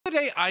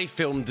other day, I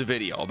filmed a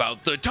video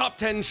about the top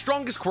 10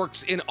 strongest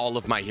quirks in all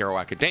of My Hero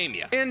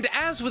Academia. And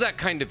as with that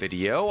kind of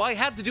video, I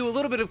had to do a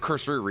little bit of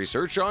cursory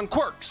research on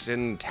quirks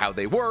and how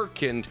they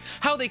work and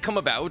how they come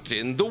about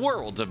in the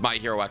world of My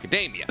Hero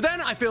Academia.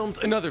 Then I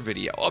filmed another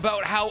video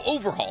about how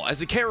Overhaul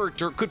as a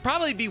character could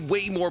probably be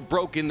way more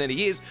broken than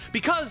he is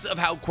because of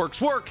how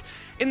quirks work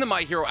in the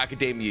My Hero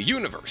Academia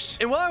universe.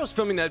 And while I was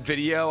filming that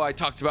video, I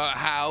talked about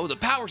how the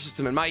power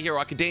system in My Hero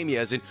Academia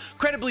is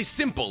incredibly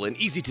simple and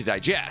easy to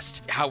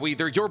digest. How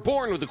either you're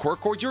born with a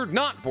quirk or you're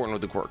not born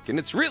with a quirk, and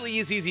it's really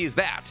as easy as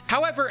that.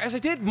 However, as I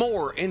did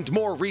more and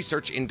more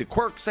research into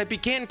quirks, I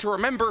began to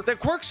remember that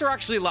quirks are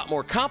actually a lot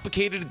more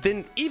complicated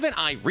than even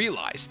I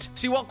realized.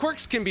 See, while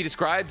quirks can be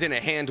described in a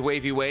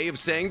hand-wavy way of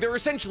saying they're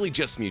essentially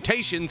just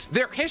mutations,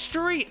 their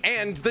history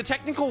and the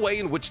technical way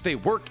in which they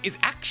work is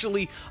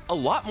actually a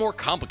lot more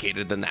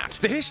complicated than that.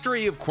 The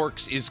history of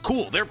quirks is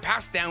cool. They're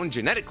passed down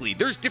genetically.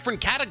 There's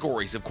different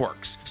categories of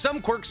quirks.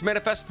 Some quirks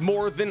manifest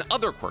more than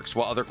other quirks,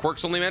 while other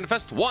quirks only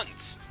manifest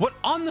once. What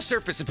on the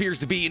surface appears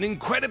to be an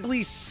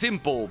incredibly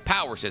simple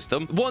power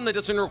system, one that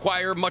doesn't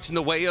require much in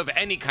the way of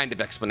any kind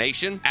of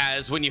explanation,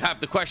 as when you have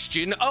the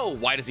question, oh,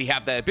 why does he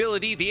have that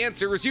ability? The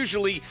answer is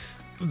usually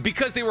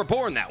because they were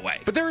born that way.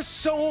 But there is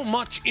so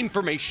much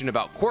information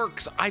about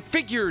quirks, I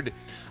figured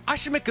I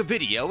should make a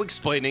video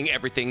explaining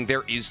everything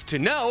there is to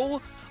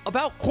know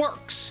about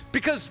quirks,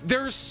 because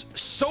there's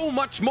so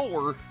much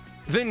more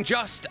than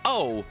just,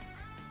 oh,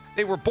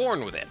 they were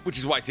born with it, which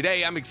is why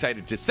today I'm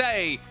excited to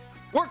say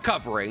we're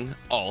covering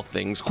all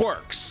things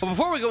quirks. But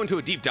before we go into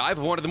a deep dive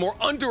of one of the more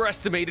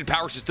underestimated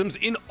power systems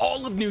in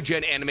all of new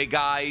gen anime,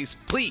 guys,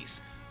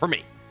 please, for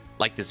me,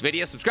 like this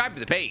video, subscribe to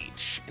the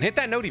page, and hit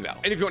that noti bell.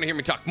 And if you want to hear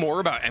me talk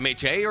more about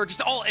MHA or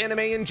just all anime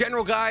in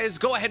general, guys,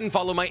 go ahead and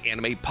follow my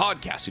anime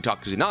podcast, Who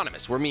Talk is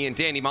Anonymous, where me and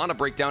Danny Mana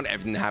break down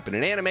everything that happened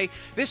in anime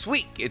this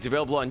week. It's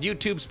available on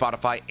YouTube,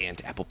 Spotify,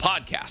 and Apple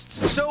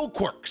Podcasts. So,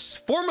 quirks,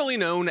 formerly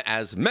known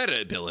as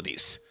meta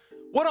abilities.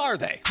 What are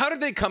they? How did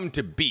they come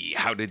to be?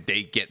 How did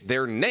they get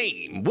their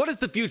name? What does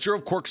the future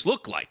of quirks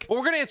look like? Well,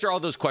 we're gonna answer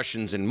all those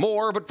questions and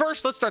more, but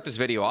first, let's start this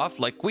video off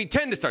like we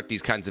tend to start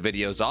these kinds of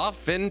videos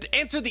off and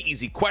answer the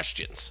easy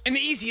questions. And the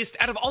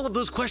easiest out of all of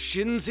those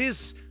questions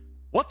is,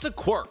 what's a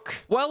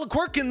quirk? Well, a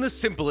quirk in the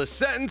simplest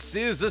sense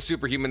is a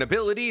superhuman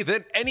ability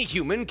that any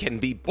human can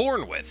be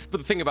born with. But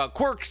the thing about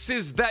quirks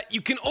is that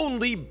you can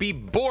only be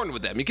born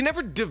with them. You can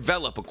never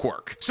develop a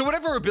quirk. So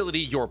whatever ability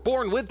you're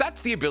born with,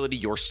 that's the ability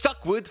you're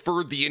stuck with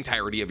for the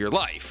entirety of your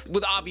life,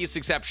 with obvious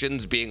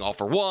exceptions being all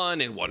for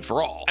one and one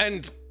for all.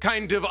 And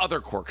kind of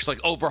other quirks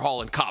like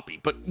overhaul and copy,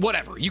 but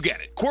whatever, you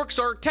get it. Quirks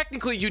are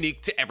technically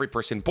unique to every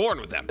person born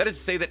with them. That is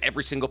to say that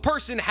every single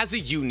person has a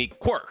unique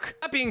quirk.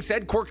 That being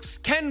said, quirks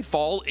can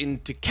fall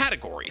into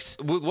categories,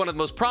 with one of the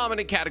most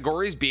prominent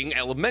categories being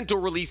elemental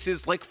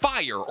releases like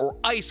fire or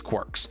ice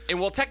quirks.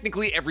 And while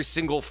technically every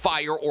single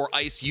fire or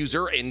ice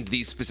user in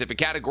these specific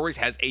categories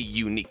has a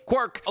unique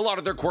quirk, a lot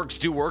of their quirks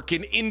do work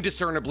in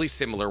indiscernibly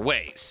similar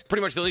ways.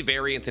 Pretty much the only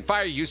variance in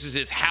fire users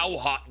is how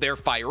hot their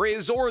fire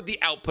is or the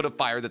output of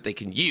fire that they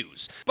can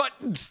use, but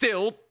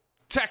still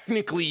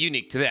technically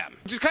unique to them,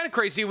 which is kind of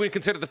crazy when you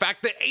consider the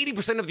fact that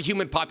 80% of the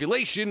human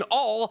population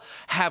all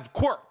have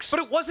quirks.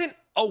 But it wasn't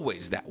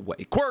always that way.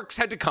 Quirks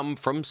had to come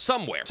from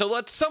somewhere. So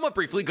let's somewhat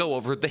briefly go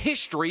over the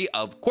history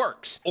of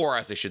quirks, or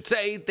as I should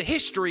say, the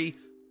history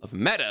of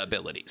meta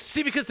abilities.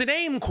 See, because the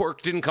name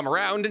quirk didn't come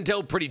around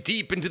until pretty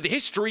deep into the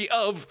history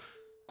of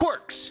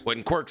quirks.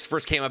 When quirks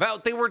first came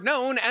about, they were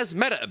known as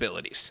meta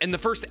abilities. And the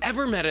first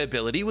ever meta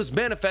ability was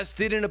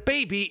manifested in a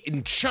baby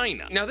in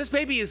China. Now, this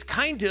baby is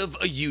kind of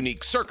a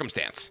unique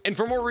circumstance, and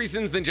for more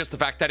reasons than just the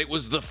fact that it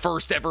was the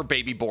first ever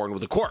baby born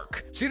with a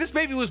quirk. See, this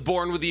baby was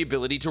born with the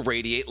ability to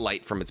radiate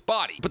light from its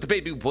body, but the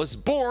baby was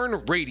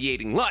born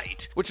radiating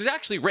light, which is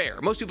actually rare.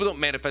 Most people don't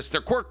manifest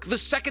their quirk the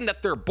second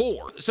that they're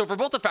born. So for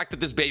both the fact that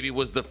this baby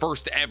was the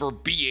first ever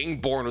being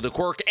born with a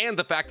quirk and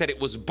the fact that it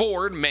was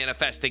born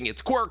manifesting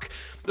its quirk,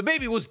 the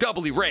baby was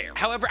doubly rare.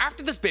 However,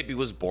 after this baby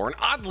was born,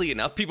 oddly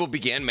enough, people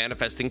began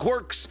manifesting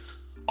quirks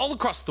all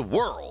across the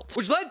world,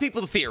 which led people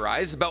to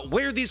theorize about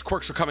where these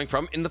quirks were coming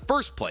from in the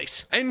first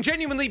place. And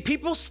genuinely,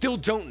 people still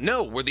don't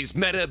know where these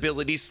meta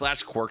abilities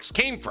slash quirks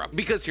came from.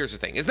 Because here's the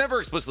thing, it's never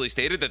explicitly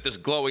stated that this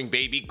glowing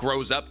baby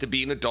grows up to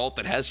be an adult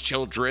that has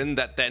children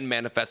that then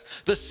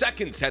manifest the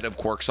second set of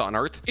quirks on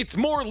Earth. It's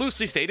more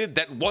loosely stated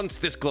that once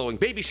this glowing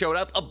baby showed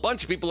up, a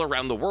bunch of people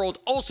around the world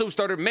also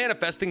started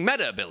manifesting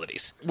meta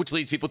abilities, which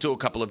leads people to a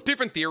couple of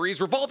different theories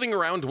revolving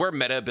around where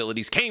meta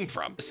abilities came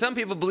from. Some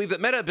people believe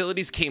that meta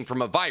abilities came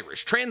from a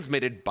virus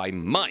transmitted by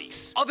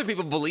mice. Other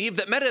people believe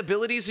that meta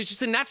abilities is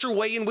just a natural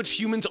way in which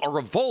humans are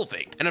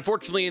evolving. And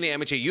unfortunately, in the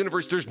MHA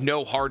universe, there's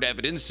no hard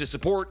evidence to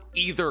support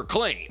either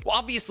claim. Well,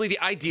 obviously, the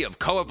idea of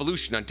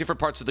coevolution on different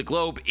parts of the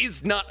globe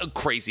is not a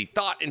crazy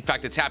thought. In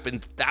fact, it's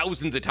happened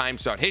thousands of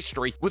times throughout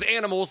history, with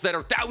animals that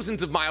are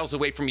thousands of miles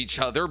away from each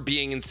other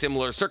being in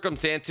similar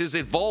circumstances,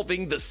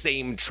 evolving the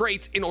same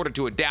traits in order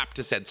to adapt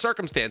to said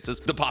circumstances.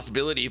 The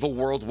possibility of a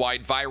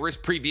worldwide virus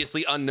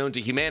previously unknown to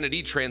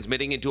humanity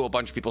transmitting into a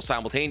bunch of people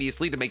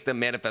simultaneously to make them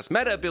manifest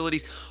meta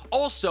abilities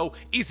also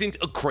isn't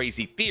a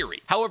crazy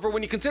theory. However,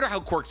 when you consider how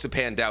quirks have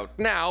panned out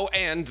now,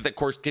 and that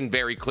quirks can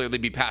very clearly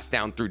be passed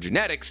down through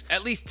genetics,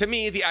 at least to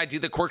me, the idea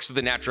that quirks are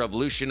the natural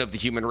evolution of the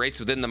human race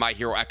within the My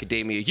Hero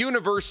Academia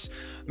universe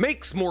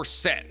makes more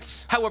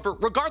sense. However,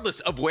 regardless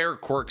of where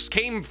quirks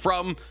came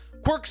from,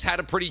 quirks had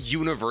a pretty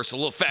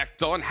universal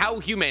effect on how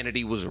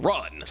humanity was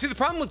run. See, the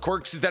problem with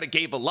quirks is that it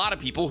gave a lot of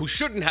people who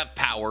shouldn't have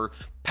powers,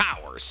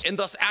 and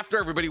thus after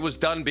everybody was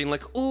done being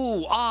like,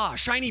 ooh, ah,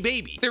 shiny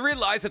baby, they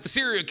realized that the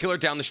serial killer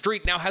down the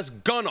street now has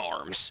gun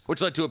arms,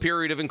 which led to a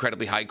period of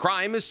incredibly high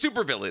crime as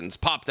supervillains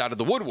popped out of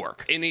the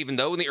woodwork. And even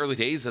though in the early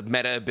days of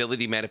meta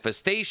ability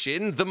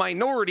manifestation, the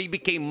minority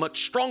became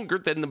much stronger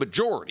than the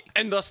majority,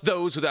 and thus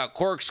those without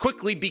quirks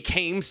quickly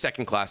became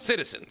second-class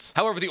citizens.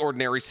 However, the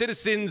ordinary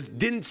citizens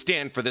didn't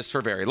stand for this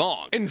for very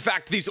long. In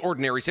fact, these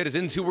ordinary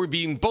citizens who were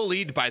being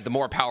bullied by the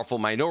more powerful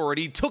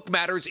minority took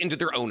matters into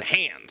their own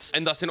hands,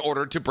 and thus in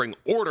order to bring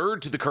order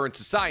to the current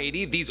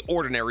society, these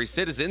ordinary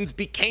citizens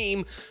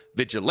became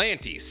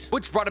vigilantes,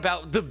 which brought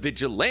about the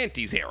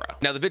Vigilantes era.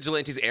 Now, the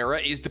Vigilantes era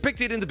is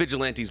depicted in the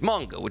Vigilantes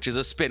manga, which is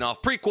a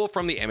spin-off prequel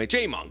from the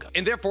MHA manga,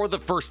 and therefore the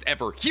first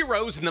ever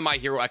heroes in the My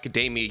Hero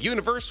Academia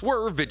universe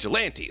were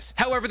vigilantes.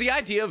 However, the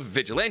idea of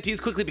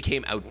vigilantes quickly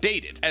became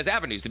outdated, as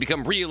avenues to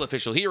become real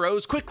official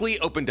heroes quickly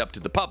opened up to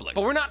the public.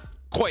 But we're not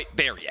quite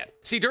there yet.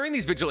 See, during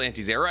these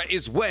Vigilantes era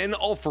is when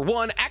All For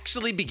One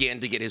actually began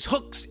to get his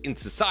hooks in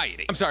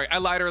society. I'm sorry, I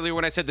lied earlier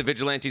when I said the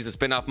Vigilantes, the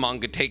spin-off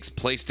manga, takes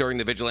place during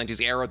the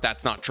Vigilantes era.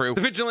 That's not true.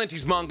 The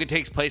Vigilantes manga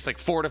takes place like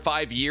 4 to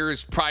 5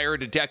 years prior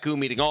to Deku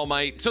meeting All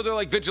Might, so they're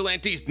like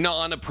Vigilantes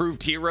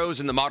non-approved heroes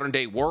in the modern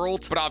day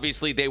world, but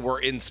obviously they were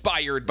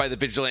inspired by the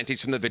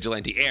Vigilantes from the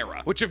Vigilante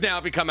era, which have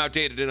now become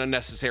outdated and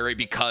unnecessary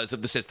because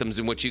of the systems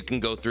in which you can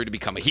go through to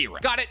become a hero.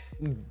 Got it?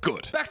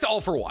 Good. Back to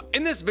All For One.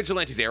 In this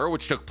Vigilantes era,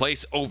 which took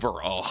place over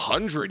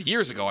 100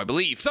 years ago, I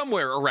believe,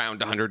 somewhere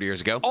around 100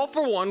 years ago, All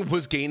For One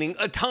was gaining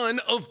a ton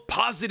of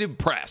positive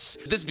press.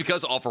 This is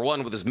because All For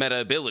One, with his meta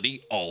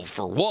ability, All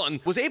For One,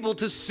 was able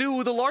to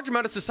soothe a large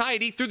amount of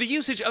society through the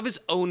usage of his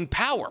own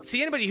power.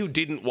 See, anybody who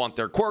didn't want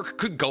their quirk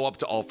could go up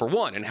to All For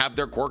One and have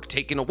their quirk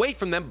taken away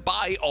from them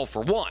by All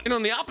For One. And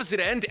on the opposite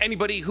end,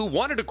 anybody who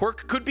wanted a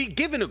quirk could be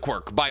given a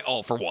quirk by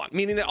All For One,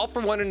 meaning that All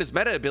For One and his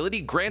meta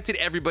ability granted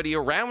everybody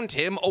around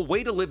him a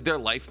way to live their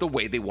life the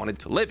way they wanted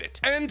to live it.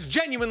 And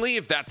genuinely,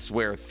 if that's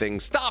where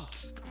things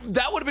stopped,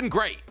 that would have been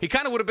great. He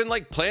kind of would have been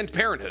like Planned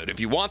Parenthood. If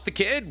you want the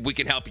kid, we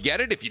can help you get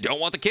it. If you don't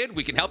want the kid,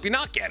 we can help you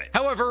not get it.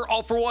 However,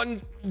 All For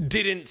One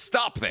didn't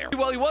stop there.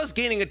 While he was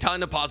gaining a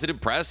ton of positive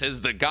press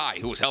as the guy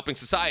who was helping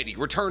society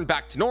return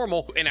back to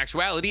normal, in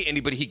actuality,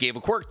 anybody he gave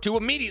a quirk to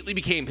immediately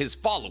became his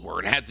follower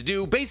and had to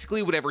do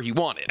basically whatever he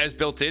wanted. As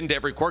built into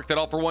every quirk that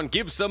All For One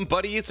gives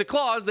somebody, it's a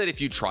clause that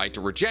if you try to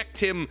reject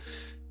him,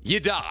 you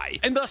die.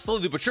 And thus,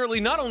 slowly but surely,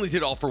 not only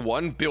did All For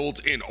One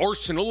build an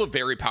arsenal of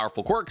very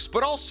powerful quirks,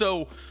 but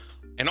also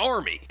an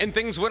army. And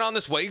things went on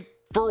this way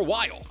for a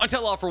while,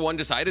 until All For One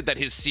decided that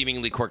his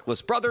seemingly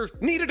quirkless brother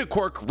needed a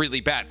quirk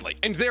really badly,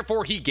 and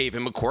therefore he gave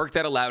him a quirk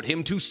that allowed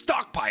him to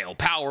stockpile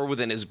power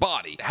within his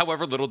body.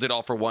 However, little did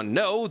All For One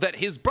know that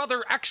his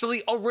brother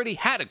actually already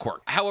had a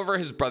quirk. However,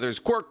 his brother's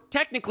quirk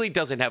technically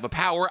doesn't have a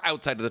power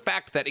outside of the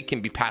fact that it can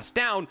be passed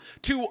down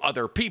to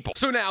other people.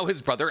 So now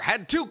his brother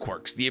had two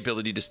quirks, the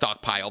ability to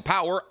stockpile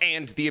power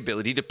and the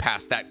ability to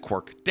pass that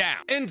quirk down,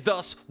 and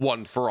thus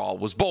One For All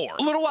was born.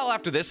 A little while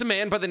after this, a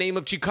man by the name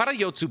of Chikara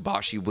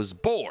Yotsubashi was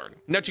born.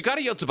 Now, Chikara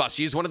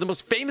Yotsubashi is one of the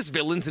most famous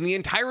villains in the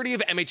entirety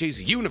of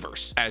MHA's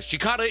universe, as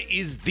Chikara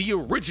is the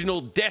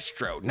original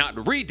Destro,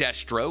 not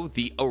Re-Destro,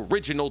 the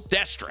original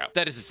Destro.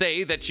 That is to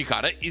say that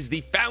Chikara is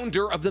the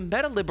founder of the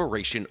Meta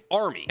Liberation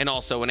Army, and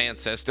also an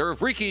ancestor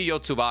of Riki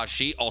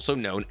Yotsubashi, also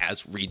known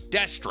as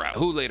Re-Destro,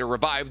 who later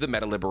revived the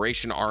Meta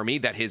Liberation Army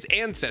that his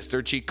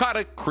ancestor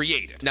Chikara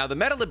created. Now, the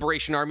Meta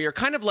Liberation Army are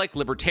kind of like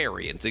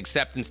libertarians,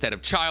 except instead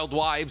of child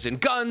wives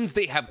and guns,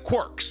 they have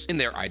quirks, and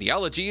their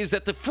ideology is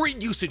that the free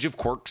usage of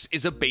quirks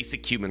is a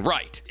basic human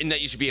right, in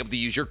that you should be able to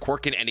use your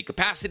quirk in any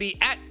capacity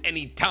at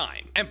any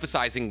time,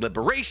 emphasizing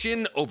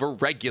liberation over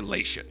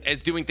regulation,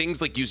 as doing things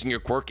like using your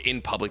quirk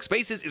in public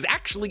spaces is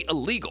actually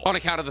illegal on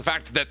account of the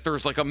fact that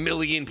there's like 1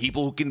 million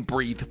people who can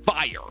breathe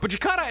fire. But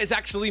Chikara is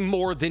actually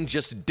more than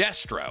just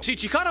Destro. See,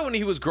 Chikara, when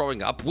he was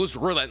growing up, was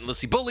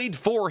relentlessly bullied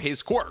for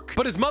his quirk,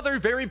 but his mother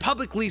very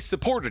publicly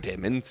supported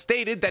him and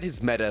stated that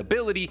his meta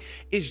ability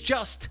is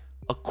just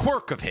a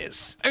quirk of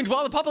his. And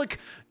while the public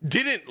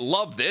didn't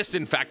love this,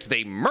 in fact,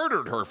 they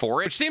murdered her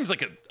for it, which seems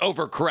like an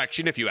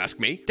overcorrection if you ask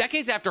me.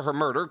 Decades after her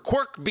murder,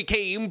 quirk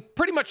became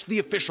pretty much the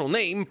official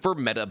name for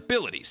meta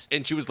abilities,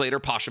 and she was later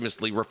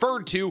posthumously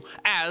referred to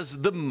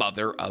as the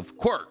mother of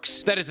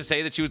quirks. That is to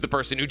say that she was the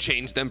person who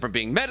changed them from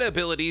being meta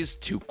abilities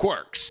to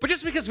quirks. But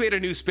just because we had a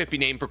new spiffy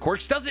name for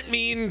quirks doesn't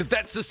mean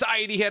that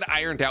society had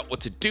ironed out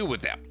what to do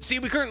with them. See,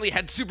 we currently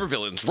had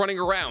supervillains running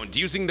around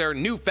using their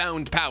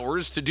newfound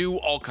powers to do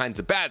all kinds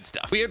of bad stuff.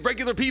 stuff. We had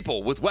regular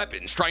people with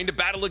weapons trying to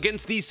battle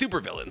against these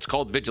supervillains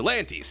called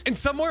vigilantes. And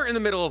somewhere in the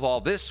middle of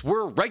all this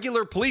were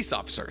regular police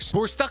officers who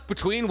were stuck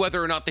between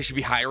whether or not they should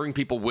be hiring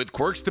people with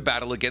quirks to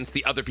battle against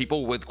the other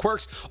people with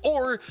quirks,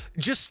 or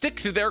just stick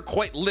to their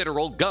quite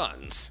literal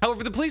guns.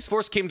 However, the police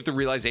force came to the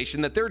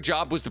realization that their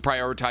job was to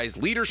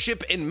prioritize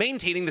leadership and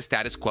maintaining the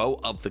status quo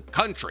of the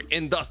country,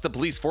 and thus the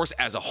police force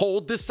as a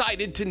whole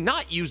decided to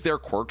not use their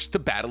quirks to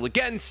battle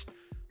against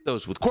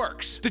those with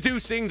quirks,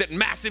 deducing that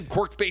massive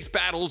quirk-based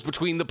battles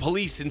between the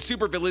police and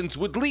supervillains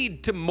would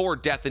lead to more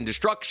death and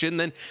destruction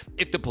than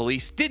if the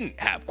police didn't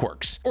have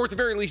quirks, or at the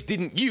very least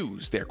didn't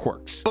use their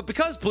quirks. But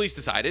because police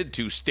decided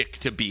to stick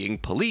to being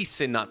police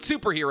and not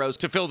superheroes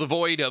to fill the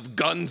void of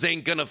guns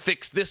ain't gonna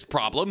fix this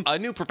problem, a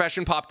new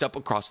profession popped up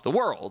across the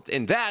world,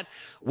 and that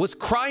was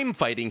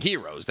crime-fighting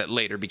heroes that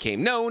later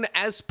became known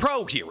as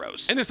pro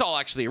heroes. And this all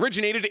actually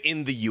originated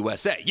in the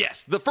USA.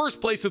 Yes, the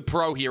first place with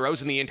pro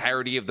heroes in the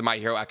entirety of the My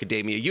Hero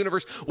Academia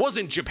universe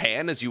wasn't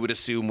Japan, as you would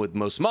assume with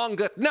most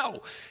manga.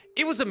 No,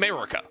 it was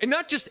America. And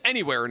not just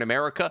anywhere in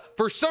America,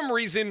 for some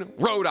reason,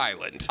 Rhode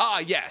Island. Ah,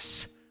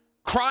 yes.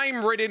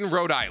 Crime-ridden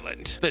Rhode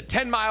Island, the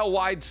 10-mile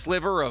wide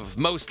sliver of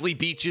mostly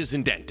beaches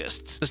and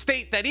dentists, the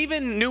state that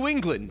even New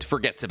England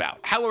forgets about.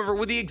 However,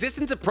 with the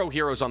existence of pro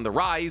heroes on the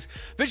rise,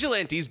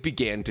 vigilantes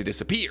began to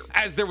disappear,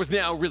 as there was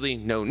now really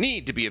no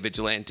need to be a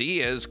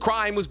vigilante, as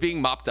crime was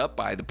being mopped up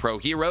by the pro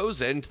heroes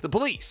and the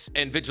police.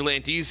 And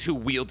vigilantes who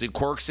wielded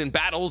quirks in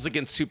battles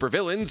against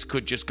supervillains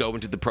could just go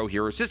into the pro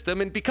hero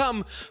system and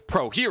become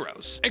pro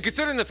heroes. And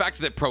considering the fact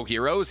that pro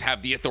heroes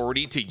have the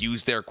authority to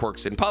use their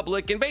quirks in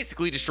public and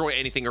basically destroy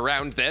anything around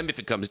them if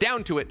it comes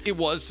down to it, it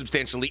was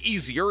substantially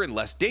easier and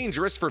less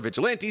dangerous for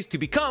vigilantes to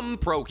become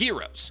pro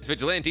heroes. As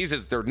vigilantes,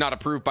 as they're not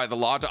approved by the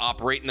law to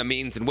operate in the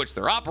means in which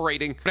they're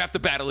operating, would have to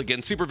battle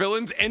against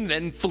supervillains and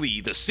then flee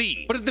the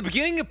scene. But at the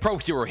beginning of pro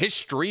hero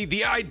history,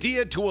 the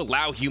idea to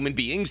allow human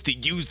beings to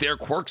use their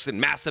quirks in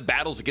massive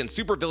battles against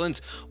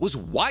supervillains was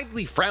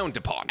widely frowned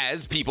upon,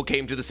 as people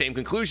came to the same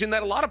conclusion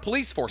that a lot of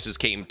police forces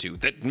came to,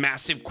 that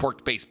massive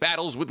quirk-based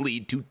battles would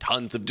lead to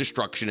tons of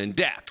destruction and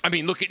death. I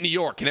mean, look at New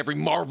York and every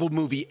Marvel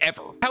movie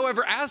ever.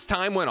 However, as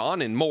time went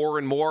on and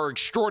more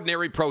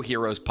extraordinary pro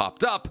heroes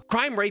popped up,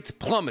 crime rates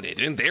plummeted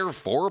and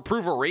therefore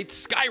approval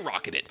rates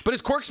skyrocketed. But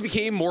as quirks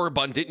became more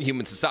abundant in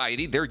human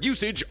society, their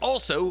usage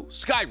also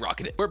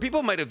skyrocketed. Where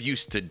people might have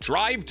used to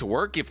drive to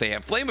work, if they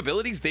have flame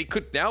abilities, they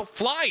could now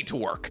fly to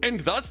work. And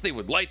thus they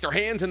would light their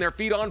hands and their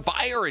feet on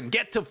fire and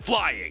get to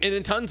flying. And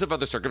in tons of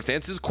other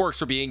circumstances,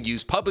 quirks were being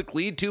used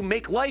publicly to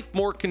make life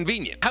more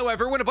convenient.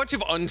 However, when a bunch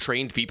of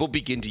untrained people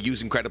begin to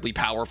use incredibly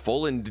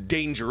powerful and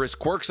dangerous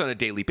quirks on a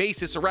daily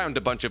basis around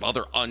a bunch of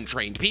other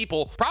untrained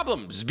people,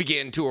 problems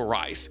began to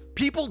arise.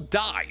 People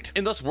died,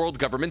 and thus world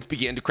governments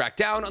began to crack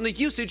down on the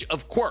usage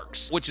of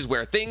quirks, which is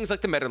where things like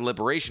the Meta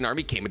Liberation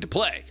Army came into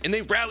play. And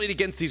they rallied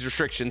against these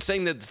restrictions,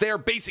 saying that it's their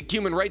basic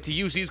human right to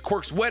use these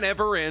quirks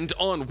whenever and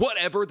on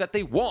whatever that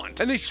they want.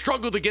 And they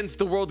struggled against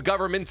the world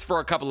governments for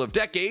a couple of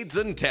decades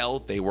until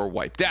they were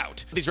wiped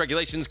out. These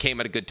regulations came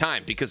at a good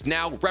time, because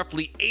now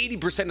roughly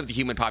 80% of the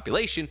human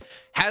population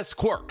has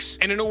quirks.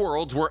 And in a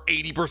world where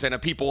 80%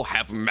 of people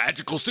have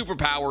magical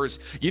superpowers,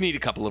 you need a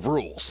couple of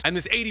rules. And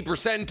this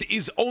 80%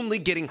 is only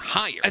getting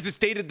higher, as it's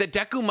stated that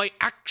Deku might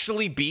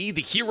actually be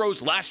the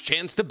hero's last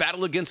chance to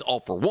battle against All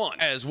For One,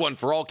 as One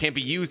For All can't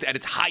be used at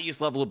its highest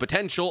level of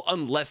potential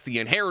unless the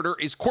inheritor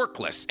is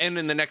quirkless. And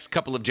in the next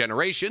couple of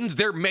generations,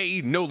 there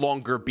may no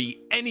longer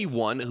be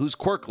anyone who's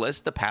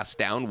quirkless to pass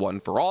down One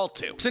For All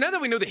to. So now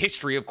that we know the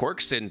history of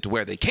quirks and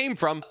where they came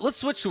from, let's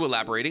switch to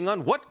elaborating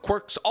on what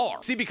quirks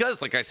are. See,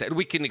 because like I said,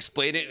 we can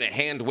explain it in a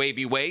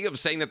hand-wavy way of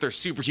saying that they're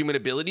superhuman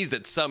abilities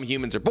that some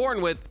humans are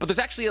born with, but there's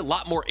actually a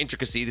lot more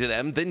intricacy to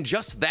them than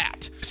just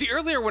that. See,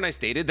 earlier when I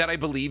stated that I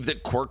believe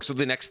that quirks are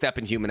the next step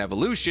in human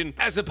evolution,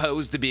 as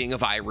opposed to being a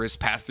virus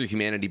passed through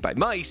humanity by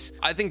mice,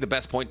 I think the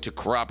best point to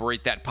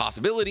corroborate that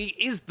possibility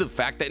is the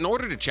fact that in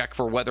order to check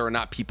for whether or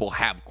not people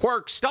have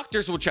quirks,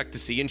 doctors will check to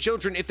see in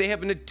children if they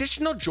have an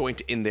additional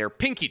joint in their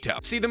pinky toe.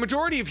 See, the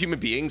majority of human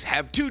beings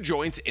have 2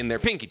 joints in their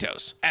pinky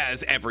toes,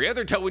 as every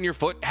other toe in your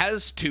foot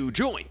has 2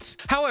 joints.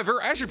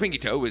 However, as your pinky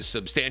toe is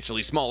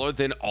substantially smaller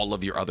than all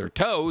of your other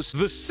toes,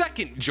 the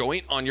second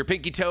joint on your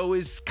pinky toe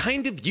is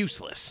kind of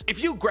useless.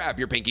 If you grab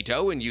your pinky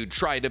toe and you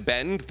try to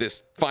bend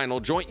this final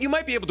joint, you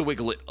might be able to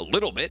wiggle it a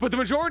little bit, but the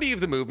majority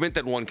of the movement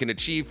that one can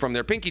achieve from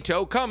their pinky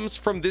toe comes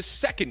from this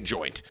second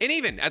joint. And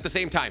even at the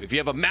same time, if you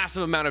have a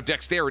massive amount of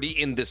dexterity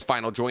in this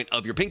final joint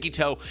of your pinky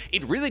toe,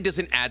 it really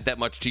doesn't add that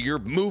much to your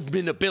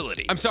movement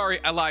ability. I'm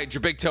sorry, I lied,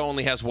 your big toe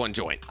only has 1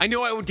 joint. I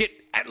know I would get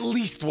at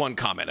least 1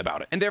 comment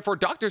about it. And therefore,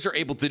 doctors are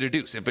able to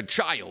deduce if a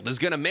child is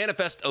going to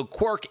manifest a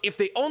quirk if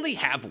they only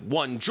have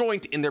 1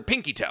 joint in their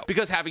pinky toe,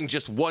 because having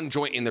just 1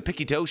 joint in their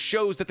pinky toe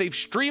shows that they've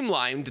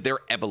streamlined their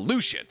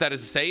evolution. That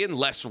is to say, in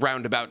less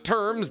roundabout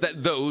terms,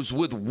 that those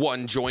with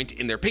 1 joint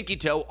in their pinky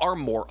toe are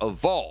more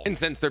evolved. And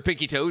since their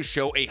pinky toes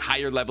show a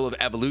higher level of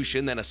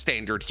evolution than a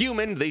standard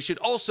human, they should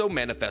also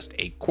manifest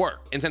a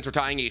quirk. And since we're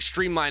tying a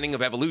streamlining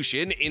of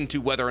evolution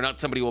into whether or not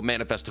somebody will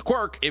manifest a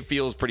quirk, it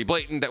feels pretty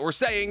blatant that we're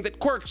saying that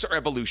quirks are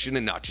evolution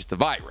and not just the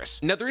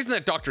virus. Now, the reason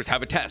that doctors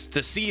have a test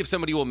to see if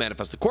somebody will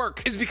manifest a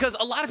quirk is because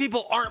a lot of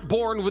people aren't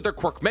born with their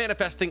quirk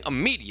manifesting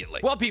immediately,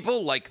 while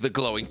people like the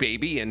glowing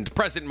baby and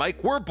Present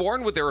Mike were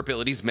born with their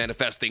abilities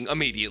manifesting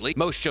immediately.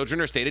 Most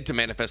children are stated to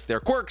manifest their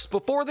quirks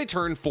before they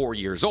turn 4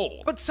 years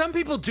old, but some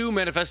people do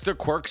manifest their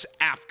quirks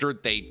after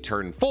they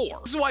turn 4.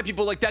 This is why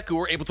people like Deku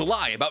were able to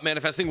lie about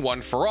manifesting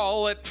One For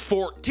All at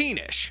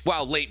 14-ish.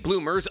 While late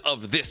bloomers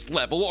of this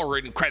level are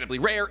incredibly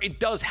rare, it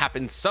does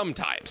happen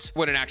sometimes,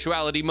 when in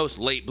actuality most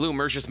late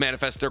bloomers just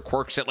manifest their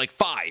quirks at like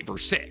 5 or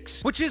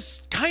 6, which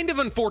is kind of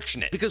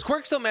unfortunate because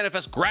quirks don't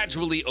manifest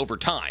gradually over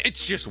time.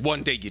 It's just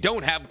one day you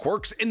don't have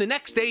quirks and the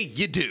next day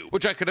you do,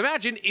 which I could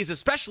imagine is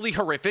especially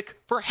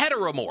horrific for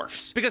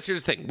heteromorphs. Because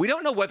here's the thing, we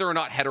don't know whether or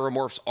not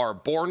heteromorphs are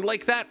born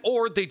like that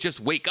or they just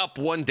wake up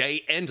one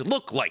day and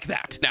look like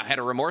that. Now,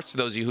 heteromorphs, for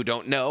those of you who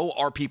don't know,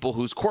 are people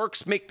whose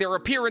quirks make their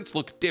appearance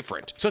look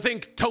different. So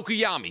think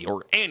Tokuyami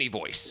or Annie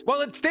voice.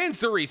 While it stands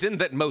to reason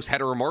that most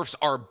heteromorphs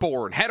are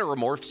born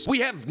heteromorphs, we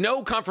have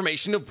no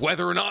confirmation of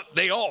whether or not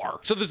they are.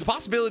 So there's a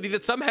possibility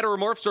that some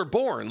heteromorphs are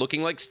born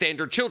looking like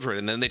standard children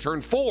and then they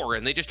turn 4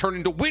 and they just turn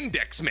into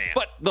Windex Man.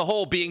 But the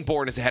whole being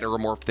born as a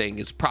heteromorph thing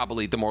is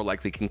probably the more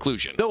likely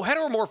conclusion. Though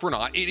heteromorph or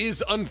not, it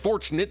is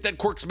unfortunate that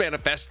quirks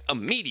manifest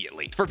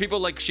immediately. For people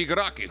like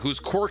Shigaraki, whose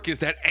quirk is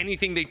that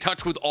anything they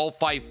touch with all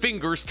 5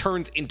 fingers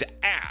turns into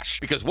ash.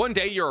 Because one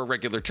day you're a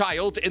regular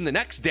child and the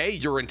next day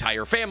your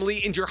entire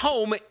family and your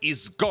home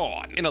is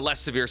gone. In a less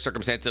severe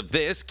circumstance of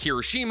this,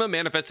 Kirishima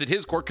manifested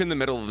his quirk in the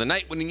middle of the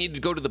night when he needed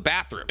to go to the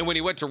bathroom. And when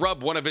he went to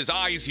rub one of his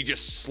eyes, he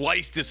just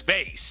sliced his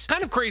face.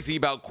 Kind of crazy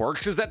about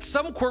quirks is that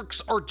some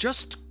quirks are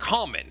just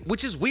common,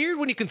 which is weird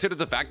when you consider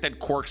the fact that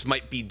quirks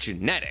might be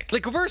genetic.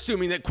 Like, if we're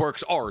assuming that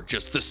quirks are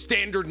just the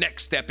standard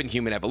next step in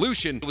human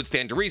evolution, it would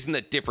stand to reason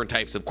that different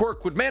types of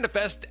quirk would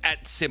manifest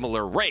at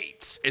similar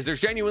rates, as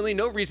there's genuinely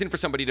no reason for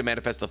somebody to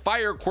manifest the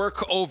fire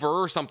quirk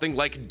over something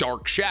like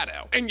Dark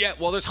Shadow. And yet,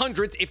 while there's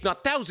hundreds, if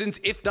not thousands,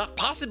 if not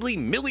possibly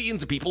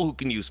millions of people who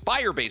can use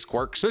fire-based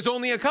quirks, there's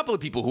only a couple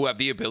of people who have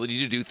the ability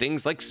to do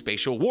things like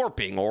spatial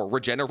warping or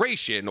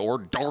regeneration or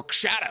Dark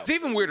Shadow. It's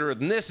even weirder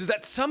than this is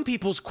that some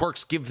people's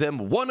quirks give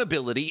them one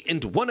ability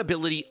and one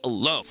ability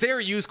alone.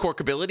 Seiryu's quirk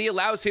ability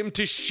allows him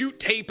to shoot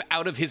tape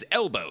out of his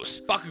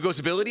elbows. Bakugo's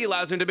ability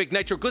allows him to make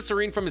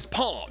nitroglycerine from his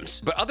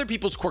palms. But other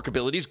people's quirk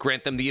abilities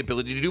grant them the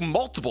ability to do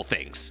multiple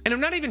things. And I'm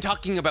not even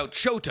talking about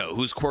Shoto,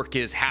 whose quirk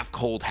is half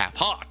cold, half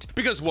hot,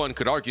 because one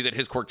could argue that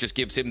his quirk just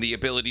gives him the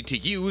ability to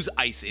use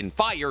ice and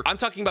fire. I'm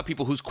talking about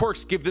people whose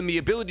quirks give them the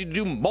ability to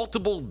do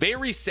multiple,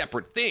 very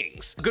separate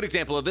things. A good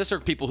example of this are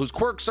people whose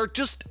quirks are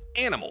just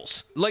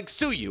animals, like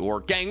Suyu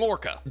or Gang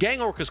Orca. Gang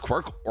Orca's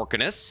quirk,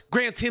 Orcanus,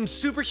 grants him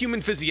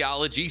superhuman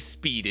physiology,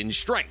 speed, and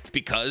strength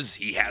because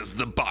he has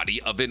the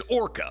body of an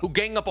orca who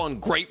gang up on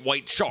great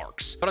white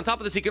sharks. But on top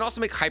of this, he can also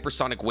make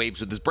hypersonic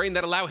waves with his brain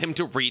that allow him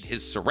to read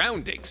his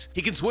surroundings.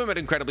 He can swim at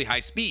incredibly high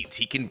speeds.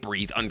 He can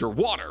breathe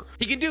underwater.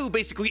 He can do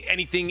basically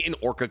anything an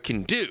orca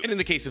can do. And in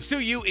the case of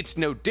Suyu, it's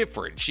no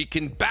different. She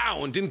can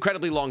bound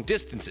incredibly long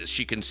distances.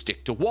 She can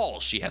stick to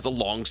walls. She has a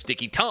long,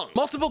 sticky tongue.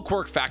 Multiple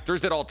quirk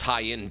factors that all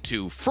tie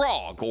into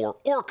frog or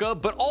orca,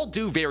 but all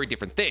do very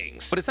different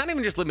things. But it's not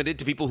even just limited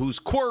to people whose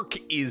quirk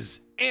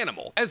is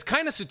animal, as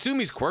Kaina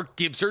Tsutsumi's quirk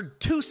gives her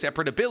 2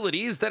 separate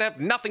abilities that have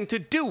nothing to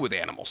do with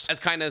animals, as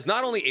Kaina is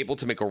not only able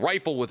to make a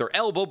rifle with her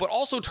elbow, but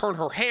also turn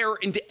her hair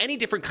into any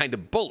different kind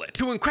of bullet.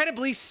 2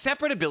 incredibly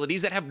separate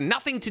abilities that have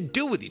nothing to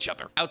do with each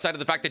other, outside of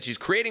the fact that she's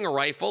creating a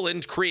rifle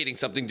and creating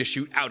something to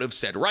shoot out of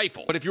said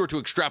rifle. But if you were to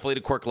extrapolate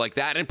a quirk like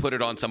that and put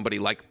it on somebody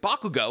like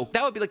Bakugo,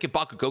 that would be like if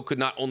Bakugo could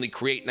not only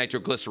create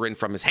nitroglycerin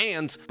from his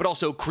hands, but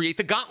also create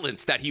the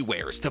gauntlets that he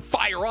wears to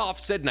fire off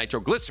said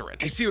nitroglycerin.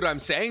 You see what I'm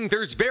saying?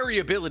 There's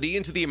variability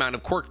into the amount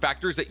of quirk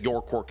factors that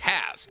your quirk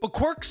has. But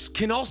quirks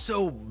can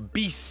also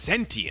be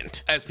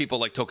sentient, as people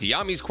like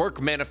Tokuyami's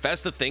quirk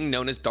manifest the thing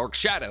known as Dark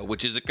Shadow,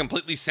 which is a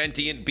completely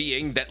sentient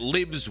being that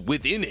lives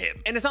within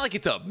him. And it's not like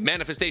it's a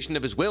manifestation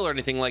of his will or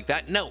anything like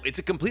that. No, it's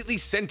a completely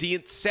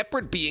sentient,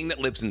 separate being that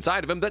lives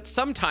inside of him that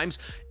sometimes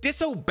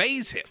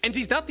disobeys him. And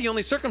he's not the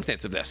only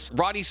circumstance of this.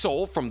 Roddy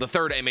Soul from the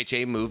 3rd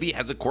MHA movie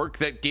has a quirk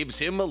that gives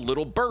him a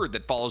little bird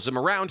that follows him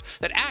around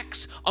that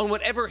acts on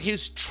whatever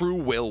his true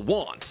will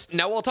wants.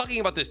 Now, while talking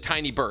about this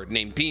tiny bird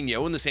named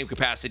Pino in the same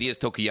capacity as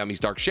Tokuyami's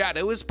Dark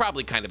Shadow is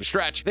probably kind of a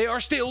stretch, they are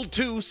still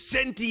 2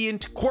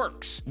 sentient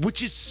quirks,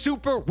 which is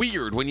super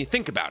weird when you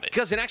think about it,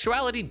 because in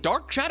actuality,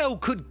 Dark Shadow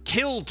could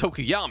kill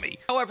Tokuyami.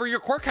 However, your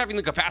quirk having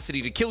the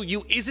capacity to kill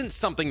you isn't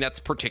something that's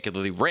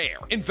particularly rare.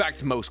 In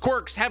fact, most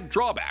quirks have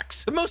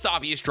drawbacks. The most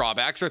obvious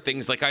drawbacks are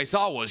things like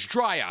Aizawa's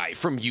Dry Eye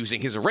from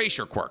using his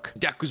Erasure quirk,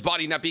 Deku's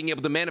body not being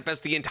able to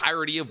manifest the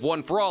entirety of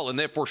One For All and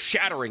therefore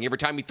shattering every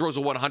time he throws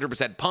a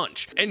 100%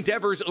 punch,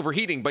 Endeavor's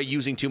overheating by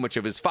using too much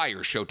of his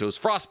fire, Shoto's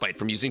frostbite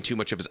from using too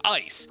much of his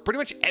ice. Pretty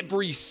much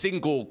every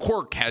single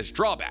quirk has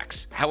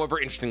drawbacks. However,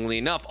 interestingly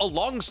enough,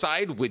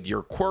 alongside with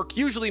your quirk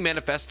usually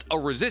manifests a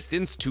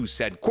resistance to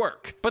said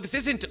quirk. But this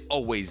isn't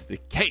always the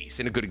case,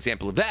 and a good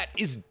example of that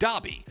is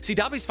Dobby. See,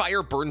 Dobby's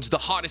fire burns the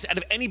hottest out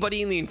of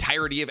anybody in the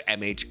entirety of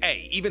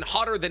MHA, even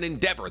hotter than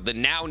Endeavor, the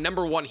now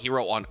 #1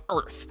 hero on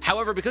Earth.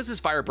 However, because his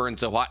fire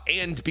burns so hot,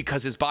 and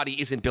because his body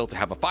isn't built to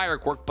have a fire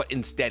quirk, but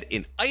instead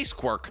an ice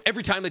quirk,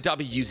 every time that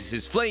Dobby uses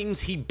his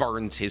flames, he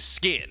burns his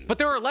skin. But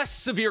there are less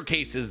severe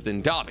cases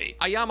than Dobby.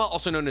 Ayama,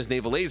 also known as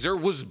Naval Laser,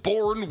 was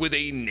born with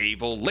a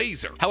naval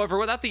laser. However,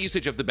 without the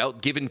usage of the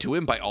belt given to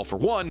him by All For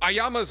One,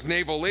 Ayama's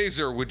naval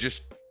laser would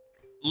just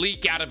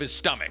leak out of his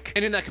stomach.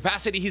 And in that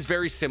capacity, he's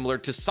very similar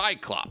to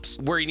Cyclops,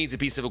 where he needs a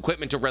piece of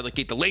equipment to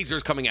replicate the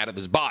lasers coming out of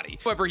his body.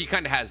 However, he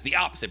kind of has the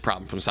opposite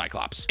problem from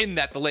Cyclops, in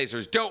that the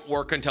lasers don't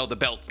work until the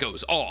belt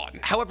goes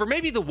on. However,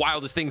 maybe the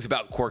wildest things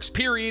about quirks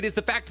period is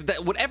the fact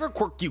that whatever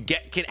quirk you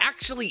get can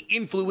actually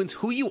influence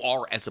who you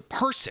are as a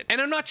person.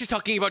 And I'm not just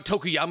talking about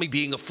Tokoyami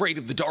being afraid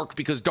of the dark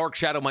because Dark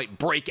Shadow might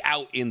break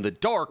out in the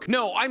dark.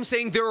 No, I'm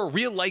saying there are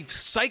real-life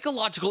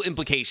psychological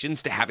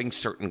implications to having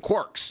certain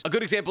quirks. A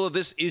good example of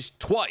this is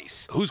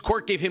Twice, whose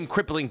quirk gave him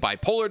crippling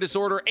bipolar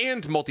disorder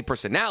and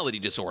multi-personality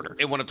disorder.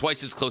 And one of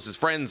Twice's closest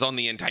friends on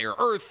the entire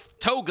Earth,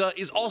 Toga,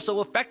 is also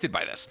affected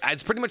by this.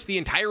 It's pretty much the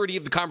entirety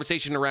of the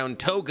conversation around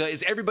Toga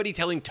is everybody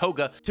telling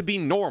Toga to be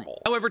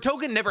normal. However,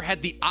 Toga never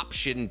had the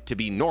option to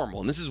be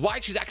normal, and this is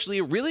why she's actually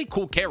a really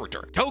cool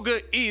character.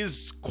 Toga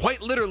is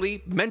quite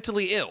literally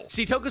mentally ill.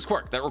 See, Toga's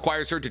quirk that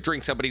requires her to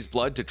drink somebody's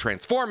blood to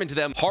transform into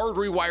them hard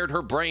rewired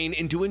her brain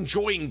into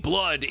enjoying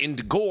blood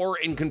and gore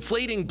and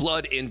conflating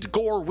blood and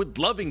gore with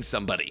loving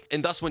somebody.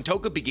 And thus, when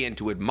Toga began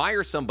to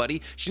admire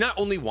somebody, she not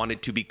only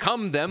wanted to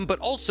become them, but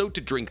also to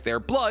drink their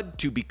blood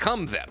to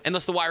become them. And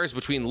thus the wires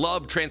between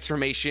love,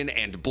 transformation,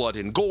 and blood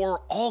and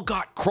gore all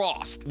got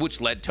crossed,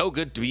 which led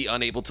Toga to be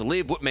unable to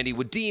live what many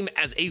would deem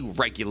as a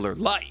regular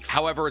life.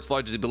 However, it's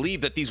largely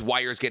believed that these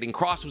wires getting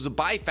crossed was a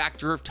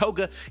byfactor of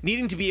Toga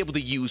needing to be able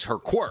to use her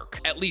quirk,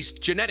 at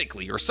least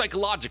genetically or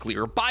psychologically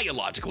or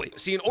biologically.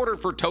 See, in order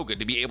for Toga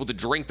to be able to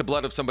drink the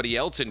blood of somebody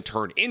else and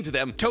turn into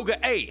them, Toga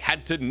A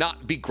had to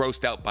not be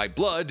grossed out by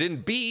blood,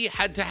 and B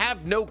had to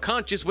have no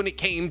conscience when it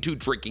came to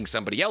drinking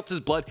somebody else's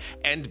blood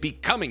and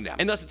becoming them.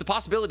 And thus it's a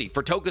possibility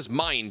for Toga's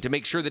mind to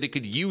make sure that it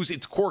could use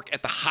its quirk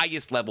at the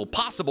highest level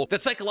possible,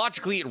 that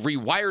psychologically it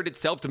rewired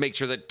itself to make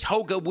sure that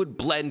Toga would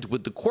blend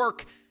with the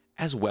quirk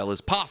as well as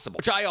possible,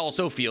 which I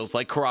also feels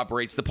like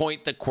corroborates the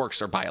point that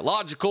quirks are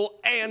biological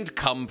and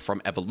come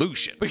from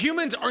evolution. But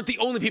humans aren't the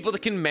only people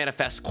that can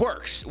manifest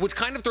quirks, which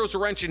kind of throws a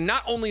wrench in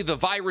not only the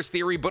virus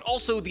theory, but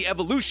also the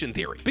evolution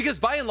theory. Because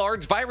by and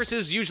large,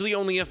 viruses usually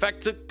only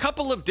affect a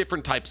couple of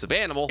different types of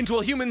animal, and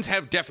while humans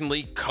have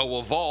definitely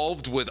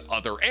co-evolved with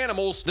other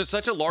animals, there's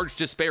such a large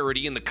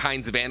disparity in the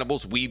kinds of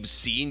animals we've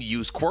seen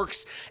use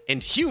quirks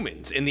and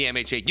humans in the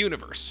MHA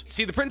universe.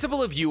 See, the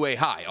principle of Yue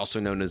Hai, also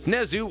known as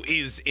Nezu,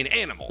 is an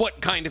animal. What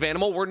kind of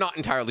animal? We're not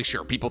entirely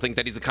sure. People think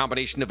that he's a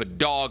combination of a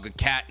dog, a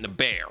cat, and a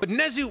bear. But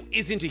Nezu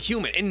isn't a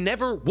human and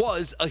never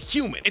was a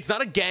human. It's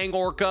not a gang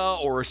orca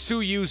or a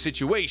Suyu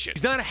situation.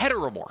 He's not a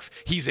heteromorph.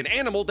 He's an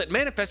animal that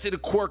manifested a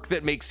quirk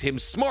that makes him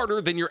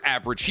smarter than your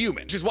average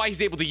human, which is why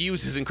he's able to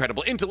use his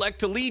incredible intellect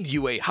to lead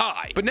Yue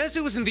Hai. But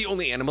Nezu isn't the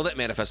only animal that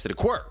manifested a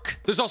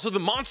quirk. There's also the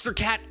monster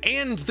cat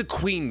and the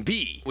queen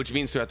bee, which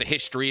means throughout the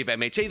history of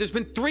MHA, there's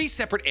been 3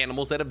 separate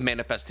animals that have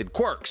manifested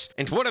quirks.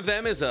 And one of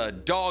them is a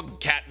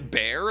dog, cat,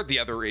 bear, the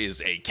other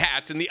is a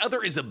cat, and the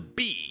other is a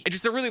bee. It's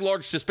just a really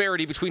large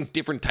disparity between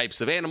different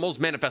types of animals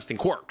manifesting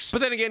quirks.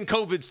 But then again,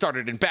 COVID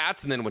started in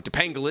bats, and then went to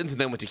pangolins,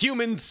 and then went to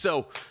humans,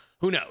 so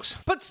who knows?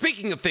 But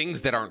speaking of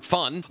things that aren't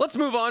fun, let's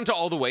move on to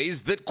all the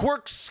ways that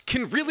quirks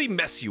can really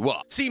mess you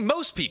up. See,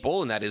 most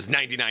people, and that is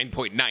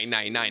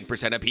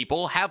 99.999% of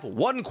people, have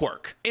one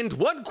quirk. And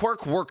one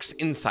quirk works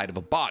inside of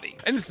a body.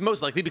 And this is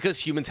most likely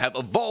because humans have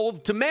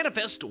evolved to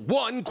manifest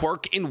one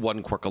quirk in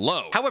one quirk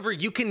alone. However,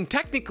 you can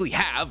technically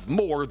have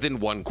more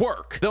than one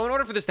quirk. Though in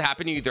order for this to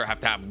happen, you either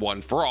have to have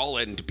one for all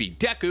and be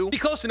Deku, be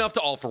close enough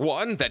to All For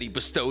One that he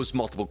bestows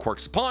multiple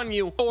quirks upon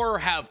you, or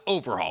have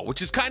Overhaul,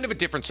 which is kind of a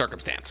different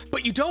circumstance.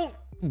 But you don't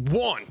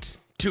want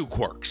 2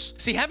 quirks.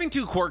 See, having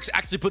 2 quirks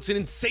actually puts an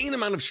insane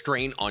amount of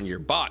strain on your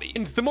body.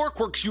 And the more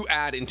quirks you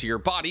add into your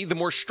body, the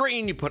more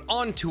strain you put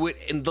onto it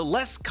and the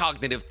less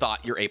cognitive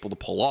thought you're able to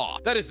pull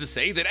off. That is to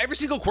say that every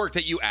single quirk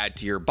that you add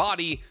to your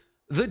body,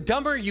 the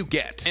dumber you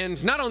get.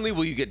 And not only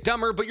will you get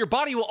dumber, but your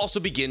body will also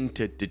begin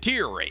to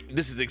deteriorate.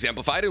 This is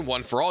exemplified in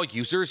One For All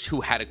users who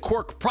had a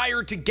quirk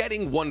prior to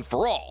getting One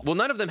For All. Well,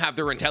 none of them have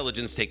their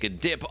intelligence take a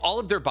dip, all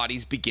of their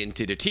bodies begin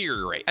to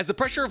deteriorate, as the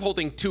pressure of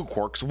holding 2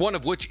 quirks, one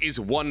of which is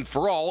One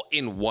For All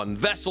in one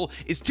vessel,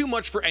 is too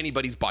much for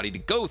anybody's body to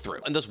go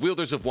through. And thus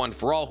wielders of One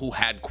For All who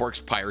had quirks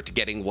prior to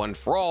getting One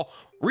For All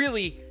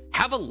really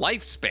have a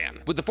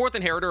lifespan, with the 4th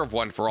inheritor of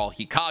One For All,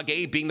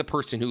 Hikage, being the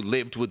person who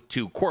lived with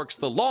 2 quirks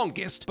the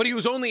longest, but he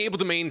was only able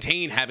to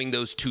maintain having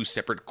those 2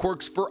 separate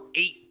quirks for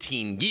 8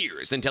 19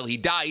 years until he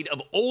died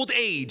of old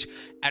age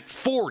at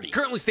 40.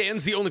 Currently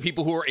stands the only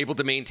people who are able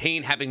to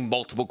maintain having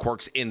multiple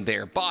quirks in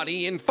their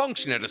body and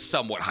function at a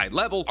somewhat high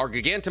level are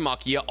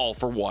Gigantomachia, All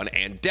For One,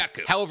 and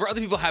Deku. However, other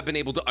people have been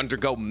able to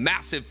undergo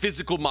massive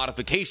physical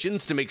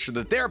modifications to make sure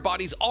that their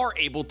bodies are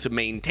able to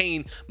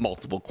maintain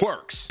multiple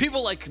quirks.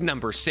 People like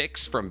number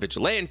 6 from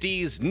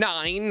Vigilantes,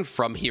 9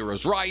 from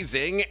Heroes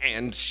Rising,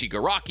 and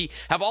Shigaraki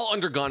have all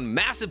undergone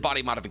massive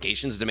body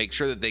modifications to make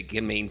sure that they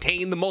can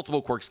maintain the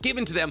multiple quirks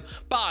given to them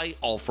by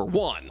All For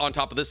One. On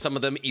top of this, some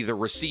of them either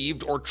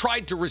received or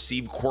tried to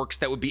receive quirks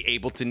that would be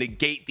able to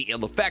negate the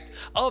ill effect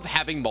of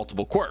having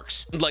multiple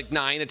quirks, like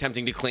 9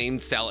 attempting to claim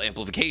cell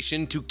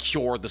amplification to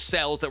cure the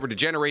cells that were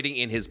degenerating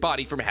in his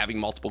body from having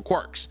multiple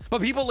quirks.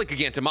 But people like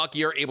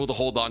Gigantomachia are able to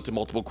hold on to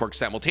multiple quirks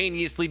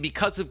simultaneously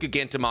because of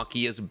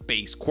Gigantomachia's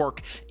base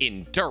quirk,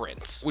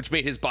 Endurance, which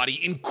made his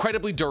body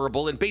incredibly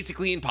durable and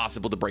basically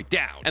impossible to break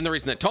down. And the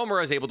reason that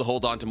Tomura is able to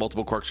hold on to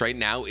multiple quirks right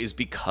now is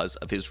because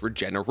of his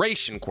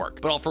regeneration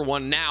quirk. But All For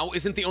One now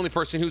isn't the only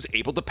person who's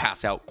able to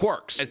pass out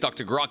quirks, as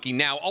Dr. Garaki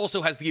now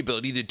also has the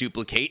ability to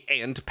duplicate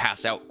and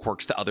pass out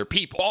quirks to other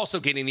people, also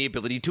gaining the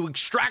ability to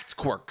extract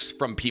quirks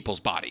from people's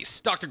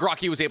bodies. Dr.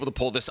 Garaki was able to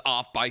pull this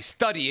off by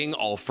studying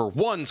All For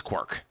One's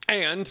quirk,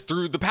 and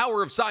through the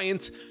power of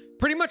science,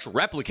 pretty much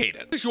replicate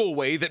it. The usual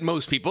way that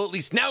most people, at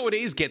least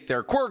nowadays, get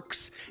their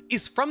quirks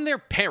is from their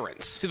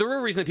parents. So the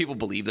real reason that people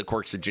believe that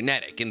quirks are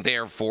genetic and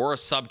therefore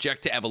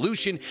subject to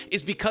evolution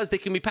is because they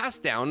can be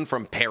passed down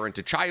from parent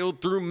to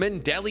child through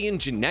Mendelian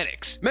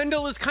genetics.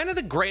 Mendel is kind of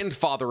the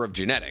grandfather of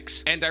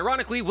genetics, and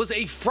ironically was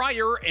a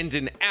friar and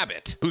an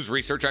abbot, whose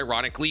research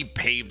ironically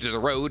paved the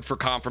road for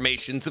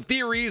confirmations of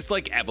theories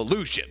like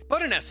evolution.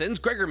 But in essence,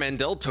 Gregor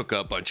Mendel took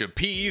a bunch of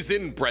peas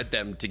and bred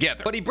them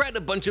together. But he bred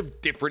a bunch of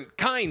different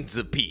kinds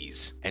of peas.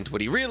 And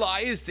what he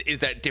realized is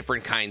that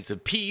different kinds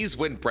of peas,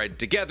 when bred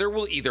together,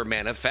 will either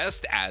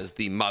manifest as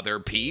the mother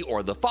pea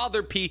or the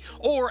father pea,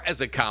 or as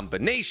a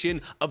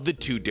combination of the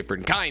two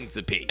different kinds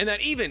of pea. And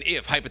that even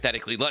if,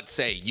 hypothetically, let's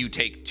say you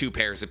take 2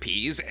 pairs of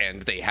peas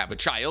and they have a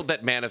child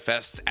that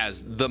manifests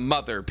as the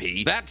mother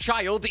pea, that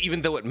child,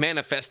 even though it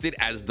manifested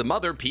as the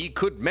mother pea,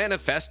 could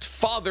manifest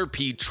father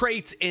pea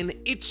traits in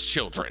its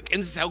children. And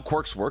this is how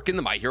quirks work in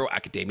the My Hero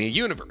Academia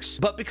universe.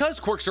 But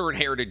because quirks are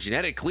inherited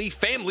genetically,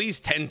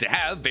 families tend to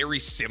have very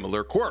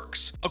similar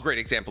quirks. A great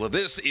example of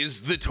this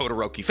is the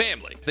Todoroki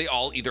family. They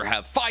all either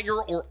have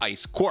fire or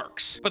ice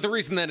quirks. But the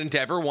reason that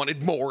Endeavor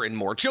wanted more and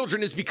more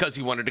children is because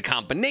he wanted a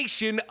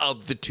combination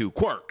of the 2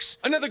 quirks.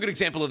 Another good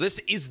example of this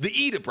is the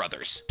Ida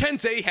brothers.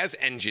 Tensei has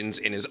engines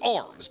in his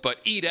arms, but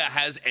Ida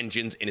has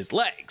engines in his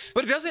legs.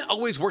 But it doesn't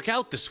always work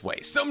out this way.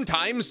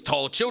 Sometimes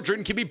tall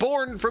children can be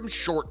born from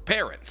short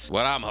parents,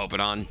 what I'm hoping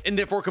on, and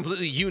therefore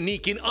completely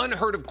unique and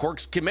unheard of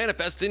quirks can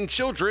manifest in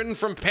children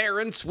from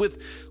parents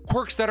with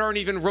quirks that aren't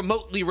even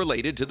remotely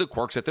related to the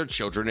quirks that their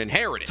children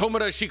inherited.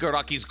 Tomura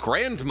Shigaraki's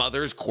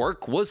grandmother's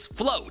quirk was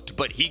Float,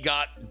 but he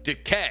got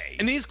Decay.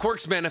 And these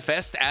quirks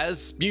manifest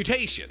as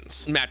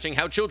mutations, matching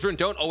how children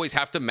don't always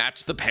have to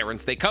match the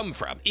parents they come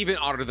from. Even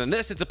odder than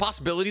this, it's a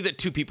possibility that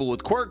 2 people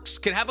with quirks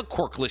can have a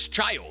quirkless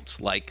child,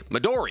 like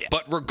Midoriya.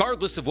 But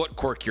regardless of what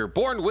quirk you're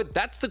born with,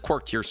 that's the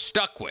quirk you're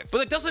stuck with. But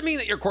that doesn't mean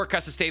that your quirk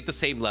has to stay at the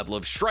same level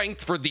of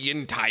strength for the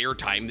entire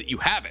time that you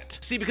have it.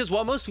 See, because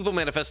while most people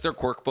manifest their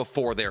quirk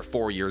before they're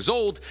 4 years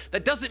old,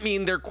 that doesn't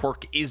mean their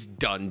quirk is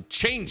done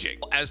changing,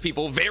 as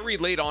people very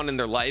late on in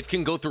their life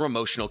can go through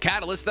emotional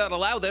catalysts that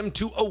allow them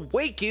to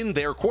awaken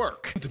their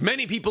quirk. And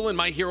many people in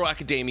My Hero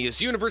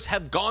Academia's universe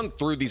have gone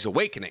through these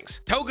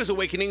awakenings. Toga's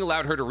awakening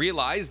allowed her to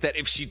realize that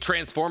if she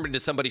transformed into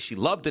somebody she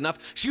loved enough,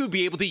 she would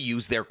be able to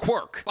use their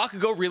quirk.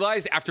 Bakugo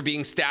realized after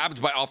being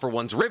stabbed by All For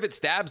One's rivet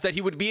stabs that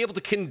he would be able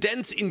to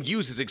condense and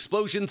use his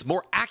explosions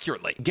more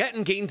accurately.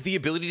 Getten gained the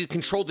ability to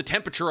control the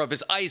temperature of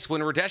his ice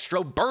when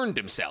Redestro burned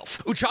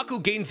himself.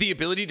 Uchaku gained the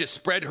ability to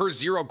spread her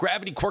zero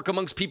gravity quirk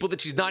amongst people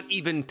that she's not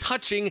even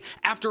touching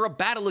after a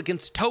battle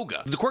against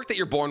Toga. The quirk that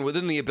you're born with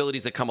and the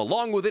abilities that come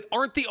along with it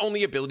aren't the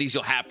only abilities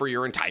you'll have for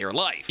your entire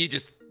life. You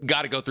just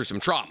gotta go through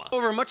some trauma.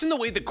 However, much in the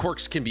way that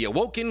quirks can be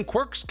awoken,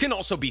 quirks can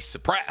also be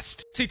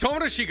suppressed. See,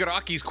 Tomura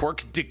Shigaraki's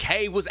quirk,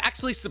 Decay, was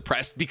actually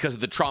suppressed because of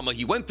the trauma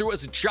he went through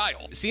as a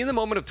child. See, in the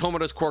moment of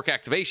Tomura's quirk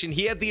activation,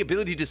 he had the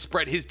ability to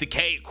spread his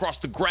decay across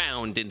the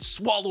ground and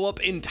swallow up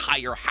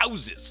entire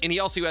houses. And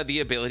he also had the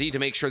ability to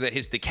make sure that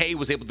his decay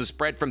was able to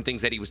spread from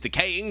things that he was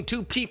decaying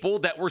to people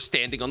that were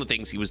standing on the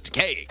things he was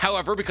decaying.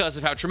 However, because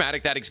of how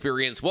traumatic that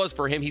experience was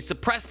for him, he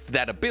suppressed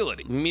that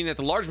ability, meaning that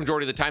the large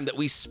majority of the time that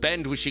we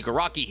spend with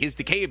Shigaraki, his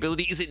decay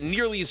ability isn't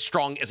nearly as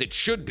strong as it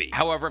should be.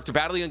 However, after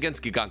battling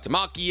against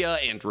Gigantomachia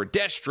and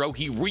Redestro,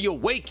 he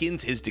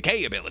reawakens his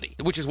decay ability,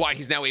 which is why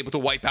he's now able to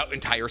wipe out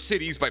entire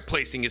cities by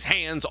placing his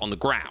hands on the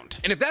ground.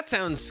 And if that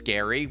sounds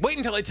scary, wait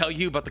until I tell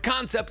you about the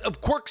concept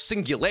of quirk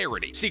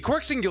singularity. See,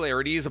 quirk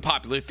singularity is a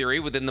popular theory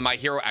within the My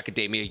Hero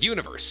Academia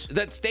universe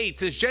that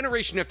states as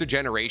generation after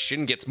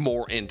generation gets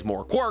more and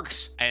more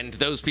quirks, and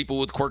those people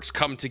with quirks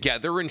come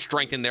together and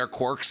strengthen their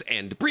quirks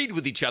and breed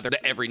with each other,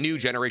 that every new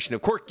generation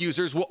of quirk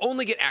users will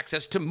only get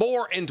access to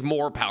more and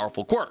more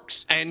powerful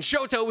quirks. And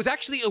Shoto is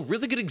actually a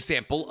really good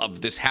example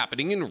of this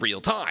happening in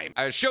real time,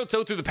 as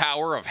Shoto, through the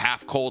power of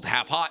half cold,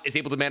 half hot, is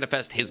able to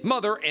manifest his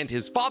mother and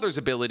his father's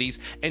abilities,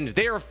 and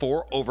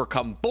therefore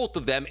overcome both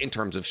of them in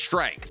terms of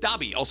strength.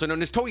 Dabi, also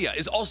known as Toya,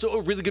 is also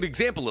a really good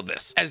example of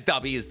this, as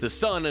Dabi is the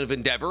son of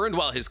Endeavor, and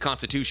while his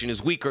constitution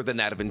is weaker than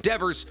that of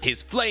Endeavor's,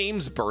 his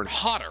flames burn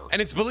hotter,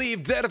 and it's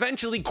believed that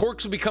eventually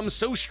quirks will become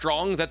so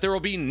strong that there will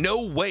be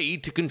no way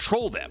to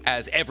control them,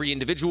 as every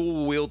individual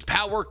will wield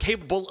power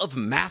capable of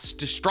mass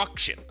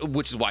destruction,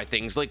 which is why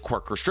things like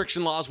quirk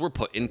restriction laws were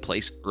put in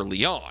place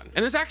early on.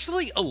 And there's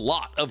actually a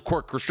lot of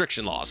quirk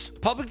restriction laws.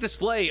 Public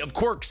display of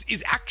quirks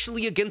is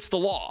actually against the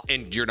law,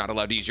 and you're not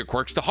allowed to use your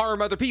quirks to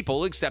harm other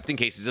people except in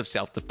cases of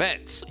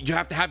self-defense. You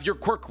have to have your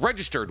quirk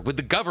registered with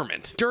the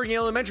government. During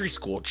elementary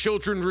school,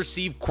 children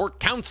receive quirk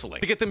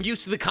counseling to get them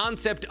used to the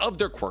concept of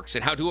their quirks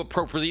and how to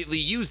appropriately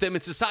use them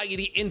in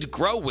society and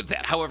grow with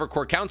them. However,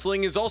 quirk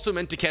counseling is also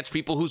meant to catch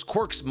people whose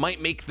quirks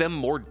might make them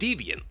more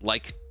deviant,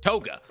 like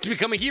Toga. To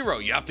become a hero,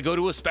 you have to go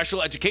to a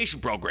special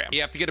education program.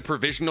 You have to get a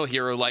provisional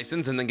hero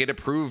license and then get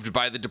approved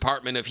by the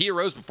Department of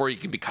Heroes before you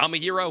can become a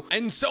hero,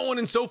 and so on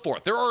and so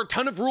forth. There are a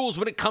ton of rules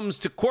when it comes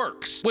to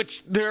quirks,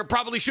 which there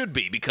probably should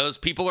be because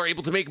people are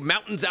able to make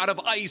mountains out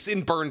of ice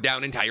and burn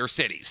down entire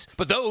cities.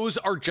 But those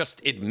are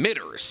just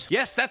emitters.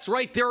 Yes, that's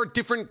right, there are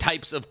different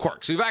types of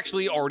quirks. We've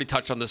actually already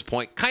touched on this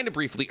point kind of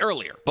briefly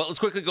earlier, but let's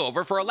quickly go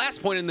over for our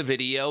last point in the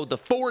video, the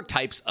 4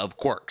 types of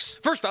quirks.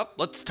 First up,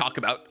 let's talk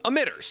about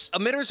emitters.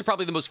 Emitters are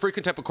probably the most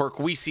frequent type of quirk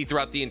we see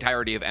throughout the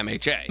entirety of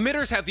MHA.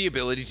 Emitters have the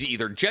ability to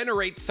either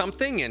generate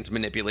something and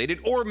manipulate it,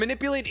 or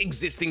manipulate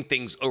existing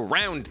things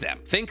around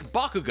them. Think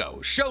Bakugo,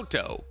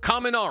 Shoto,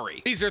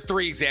 Kaminari. These are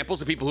 3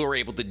 examples of people who are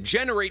able to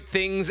generate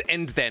things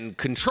and then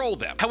control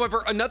them.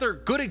 However, another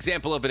good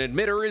example of an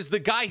emitter is the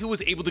guy who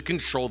was able to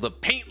control the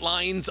paint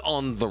lines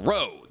on the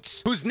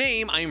roads, whose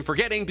name I am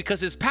forgetting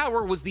because his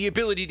power was the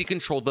ability to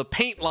control the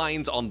paint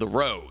lines on the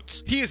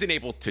roads. He isn't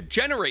able to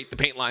generate the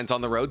paint lines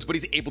on the roads, but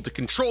he's able to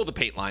control the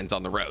paint lines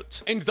on the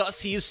roads, and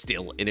thus he is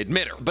still an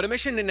emitter. But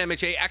emission in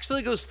MHA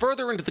actually goes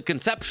further into the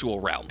conceptual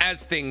realm,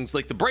 as things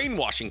like the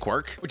brainwashing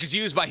quirk, which is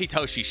used by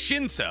Hitoshi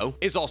Shinso,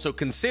 is also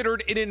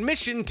considered an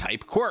emission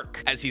type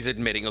quirk, as he's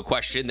admitting a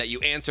question that you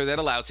answer that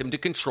allows him to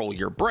control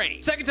your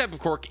brain. Second type of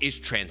quirk is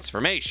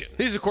transformation.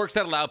 These are quirks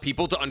that allow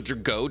people to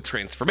undergo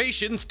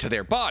transformations to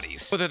their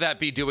bodies, whether that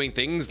be doing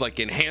things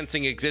like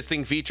enhancing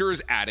existing features,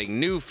 adding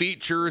new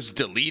features,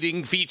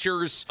 deleting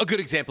features. A good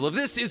example of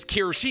this is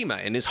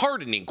Kirishima and his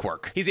hardening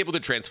quirk. He's able to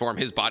transform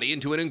his body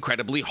into an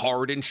incredibly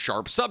hard and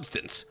sharp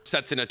substance.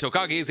 Setsuna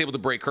Tokage is able to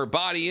break her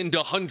body into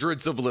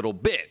hundreds of little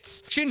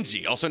bits.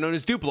 Shinji, also known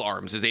as Duplo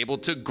Arms, is able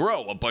to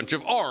grow a bunch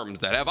of arms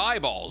that have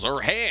eyeballs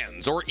or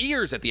hands or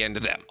ears at the end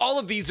of them. All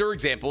of these are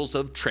examples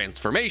of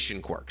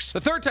transformation quirks.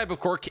 The third type of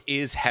quirk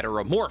is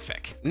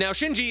heteromorphic. Now,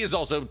 Shinji is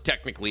also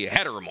technically a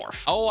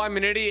heteromorph. Oh, I'm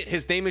an idiot.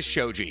 His name is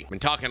Shoji. Been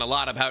talking a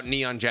lot about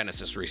Neon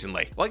Genesis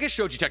recently. Well, I guess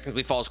Shoji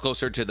technically falls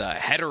closer to the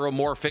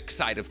heteromorphic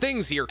side of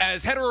things here,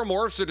 as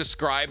heteromorphs are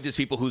described as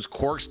people whose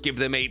quirks give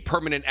them a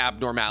permanent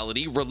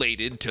abnormality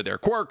related to their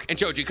quirk, and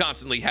Shoji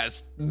constantly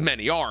has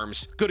many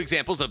arms. Good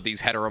examples of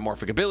these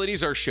heteromorphic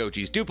abilities are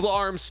Shoji's Duplo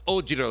Arms,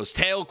 Ojiro's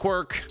Tail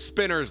quirk,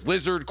 Spinner's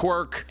Lizard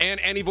quirk, and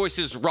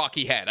Anyvoice's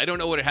Rocky Head. I don't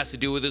know what it has to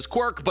do with his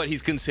quirk, but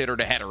he's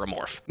considered a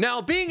heteromorph.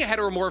 Now, being a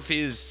heteromorph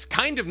is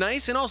kind of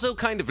nice and also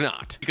kind of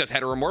not, because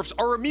heteromorphs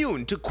are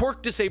immune to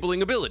quirk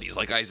disabling abilities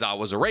like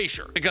Aizawa's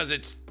Erasure, because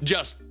it's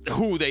just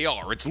who they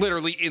are. It's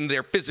literally in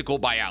their physical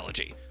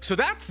biology. So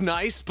that's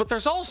nice, but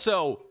there's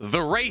also the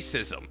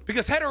racism,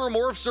 because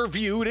heteromorphs are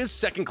viewed as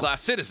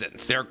second-class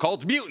citizens. They're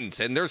called mutants,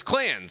 and there's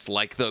clans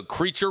like the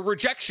Creature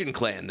Rejection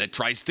Clan that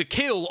tries to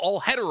kill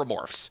all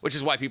heteromorphs, which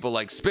is why people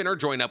like Spinner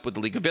join up with the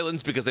League of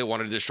Villains, because they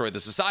want to destroy the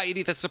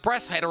society that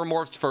suppress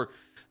heteromorphs for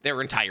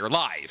their entire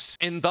lives.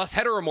 And thus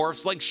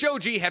heteromorphs like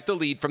Shoji have to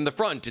lead from the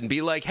front and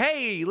be like,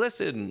 hey,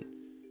 listen,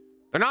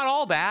 they're not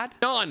all bad.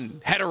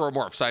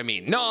 Non-heteromorphs, I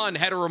mean.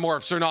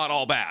 Non-heteromorphs are not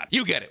all bad.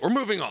 You get it. We're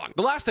moving on.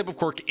 The last type of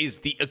quirk is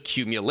the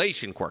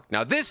accumulation quirk.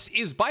 Now, this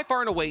is by far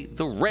and away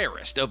the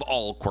rarest of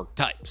all quirk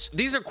types.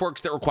 These are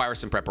quirks that require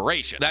some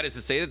preparation. That is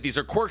to say that these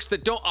are quirks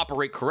that don't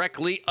operate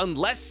correctly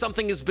unless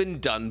something has been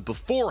done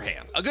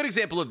beforehand. A good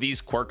example of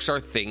these quirks are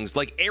things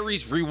like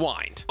Aries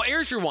Rewind. While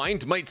Aries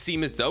Rewind might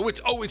seem as though it's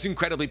always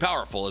incredibly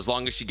powerful. As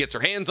long as she gets her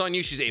hands on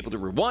you, she's able to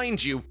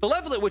rewind you. The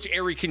level at which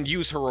Aries can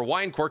use her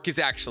rewind quirk is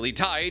actually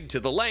tied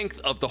to the length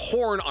of the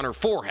horn on her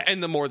forehead,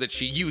 and the more that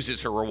she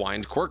uses her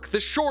rewind quirk, the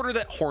shorter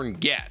that horn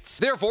gets.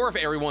 Therefore, if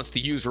Aerie wants to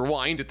use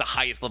rewind at the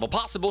highest level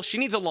possible, she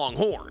needs a long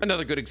horn.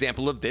 Another good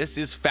example of this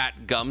is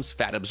Fat Gum's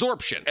Fat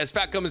Absorption, as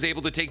Fat Gum is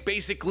able to take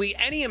basically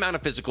any amount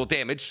of physical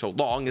damage so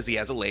long as he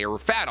has a layer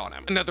of fat on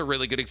him. Another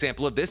really good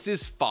example of this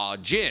is Fa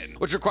Jin,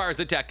 which requires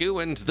the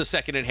Teku and the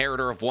second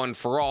inheritor of One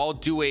for All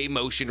do a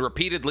motion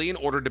repeatedly in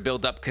order to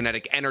build up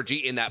kinetic energy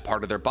in that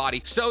part of their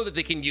body so that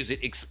they can use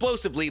it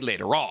explosively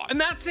later on. And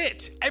that's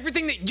it! Everything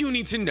everything that you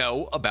need to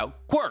know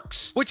about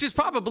quirks, which is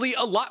probably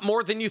a lot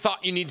more than you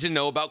thought you need to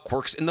know about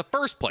quirks in the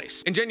first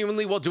place. And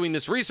genuinely, while doing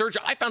this research,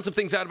 I found some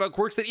things out about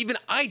quirks that even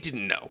I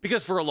didn't know.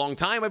 Because for a long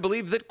time, I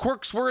believed that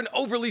quirks were an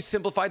overly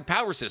simplified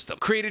power system,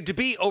 created to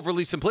be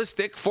overly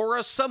simplistic for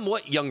a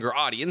somewhat younger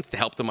audience to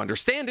help them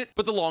understand it.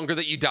 But the longer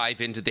that you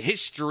dive into the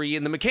history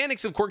and the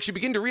mechanics of quirks, you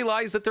begin to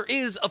realize that there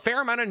is a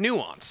fair amount of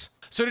nuance.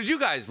 So did you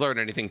guys learn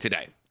anything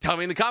today? Tell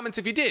me in the comments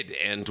if you did,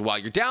 and while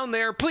you're down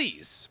there,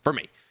 please, for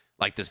me,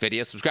 like this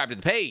video, subscribe to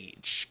the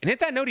page, and hit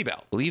that noti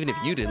bell. Well, even if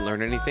you didn't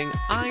learn anything,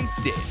 I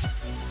did.